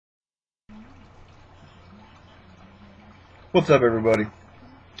What's up, everybody?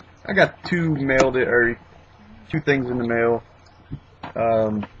 I got two things in the mail.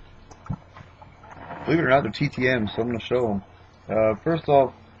 Believe it or not, they're TTMs, so I'm going to show them. First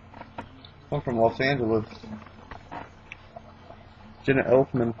off, one from Los Angeles. Jenna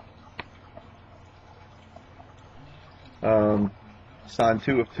Elfman. Signed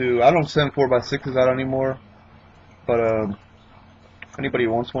 2 of 2. I don't send 4x6s out anymore, but if anybody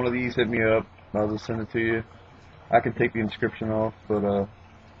wants one of these, hit me up. I'll just send it to you. I can take the inscription off, but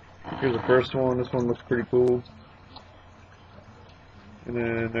here's the first one. This one looks pretty cool. And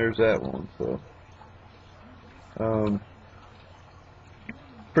then there's that one. So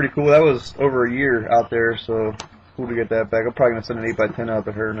pretty cool. That was over a year out there, so cool to get that back. I'm probably gonna send an 8x10 out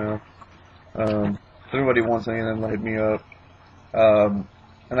to her now. If anybody wants any of them, hit me up. And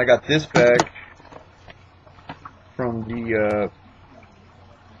I got this back from the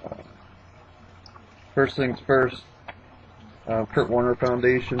First Things First, Kurt Warner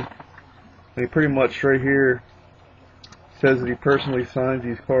Foundation. And he pretty much right here says that he personally signs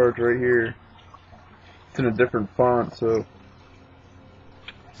these cards right here. It's in a different font, so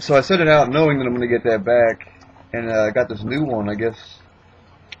I sent it out knowing that I'm going to get that back, and I got this new one, I guess.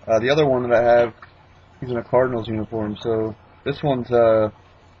 The other one that I have, he's in a Cardinals uniform, so this one's the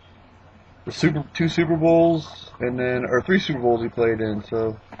 2 Super Bowls, and then, or 3 Super Bowls he played in,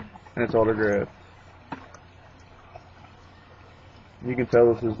 so, and it's autographed. You can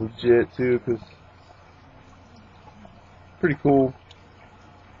tell this is legit too, because pretty cool.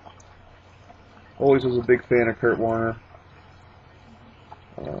 Always was a big fan of Kurt Warner.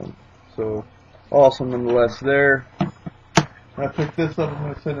 So awesome nonetheless there. I picked this up. I'm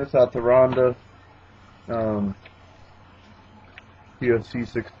going to send this out to Rhonda. UFC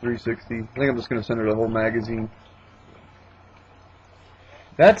 360. I think I'm just going to send her the whole magazine.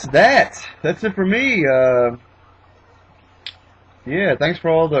 That's it for me. Yeah, thanks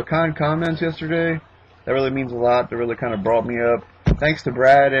for all the kind comments yesterday. That really means a lot. That really kind of brought me up. Thanks to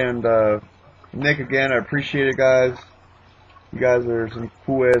Brad and Nick again. I appreciate it, guys. You guys are some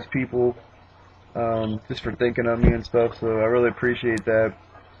cool-ass people, just for thinking of me and stuff, so I really appreciate that.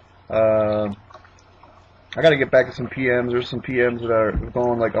 I got to get back to some PMs. There's some PMs that are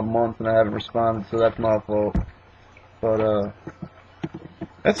going like a month and I haven't responded, so that's my fault. But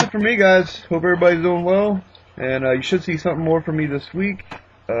that's it for me, guys. Hope everybody's doing well. And you should see something more from me this week.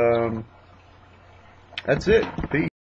 That's it. Peace.